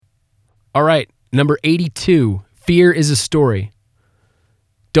All right, number 82, fear is a story.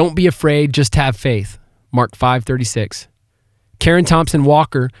 Don't be afraid, just have faith. Mark 5:36. Karen Thompson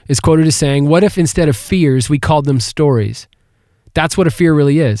Walker is quoted as saying, "What if instead of fears, we called them stories?" That's what a fear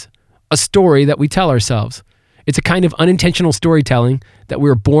really is, a story that we tell ourselves. It's a kind of unintentional storytelling that we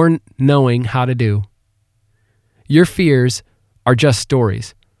were born knowing how to do. Your fears are just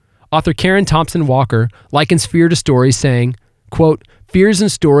stories. Author Karen Thompson Walker likens fear to stories, saying, quote, "Fears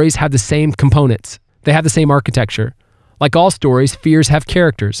and stories have the same components. They have the same architecture. Like all stories, fears have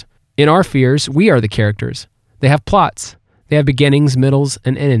characters. In our fears, we are the characters. They have plots. They have beginnings, middles,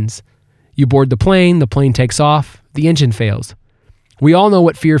 and ends. You board the plane takes off, the engine fails. We all know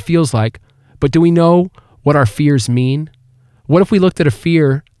what fear feels like, but do we know what our fears mean? What if we looked at a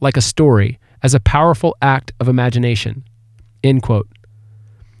fear like a story, as a powerful act of imagination?" End quote.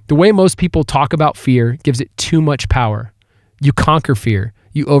 The way most people talk about fear gives it too much power. You conquer fear.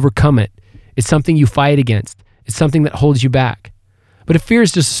 You overcome it. It's something you fight against. It's something that holds you back. But if fear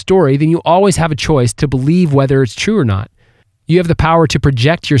is just a story, then you always have a choice to believe whether it's true or not. You have the power to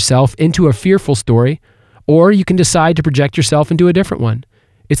project yourself into a fearful story, or you can decide to project yourself into a different one.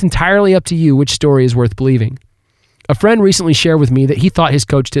 It's entirely up to you which story is worth believing. A friend recently shared with me that he thought his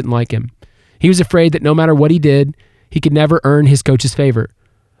coach didn't like him. He was afraid that no matter what he did, he could never earn his coach's favor.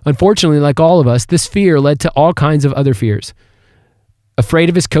 Unfortunately, like all of us, this fear led to all kinds of other fears. Afraid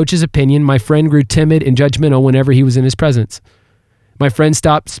of his coach's opinion, my friend grew timid and judgmental whenever he was in his presence. My friend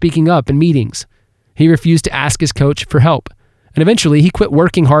stopped speaking up in meetings. He refused to ask his coach for help. And eventually, he quit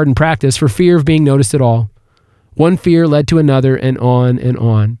working hard in practice for fear of being noticed at all. One fear led to another, and on and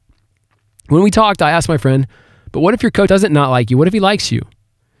on. When we talked, I asked my friend, "But what if your coach doesn't not like you? What if he likes you?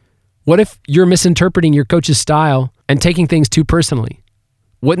 What if you're misinterpreting your coach's style and taking things too personally?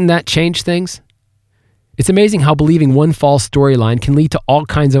 Wouldn't that change things?" It's amazing how believing one false storyline can lead to all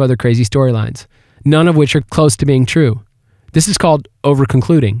kinds of other crazy storylines, none of which are close to being true. This is called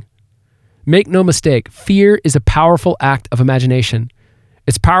overconcluding. Make no mistake, fear is a powerful act of imagination.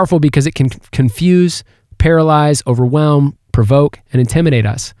 It's powerful because it can confuse, paralyze, overwhelm, provoke, and intimidate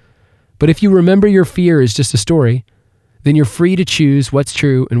us. But if you remember your fear is just a story, then you're free to choose what's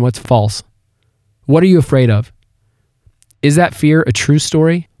true and what's false. What are you afraid of? Is that fear a true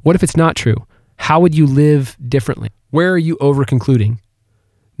story? What if it's not true? How would you live differently? Where are you overconcluding?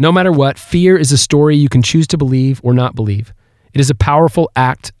 No matter what, fear is a story you can choose to believe or not believe. It is a powerful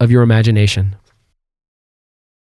act of your imagination.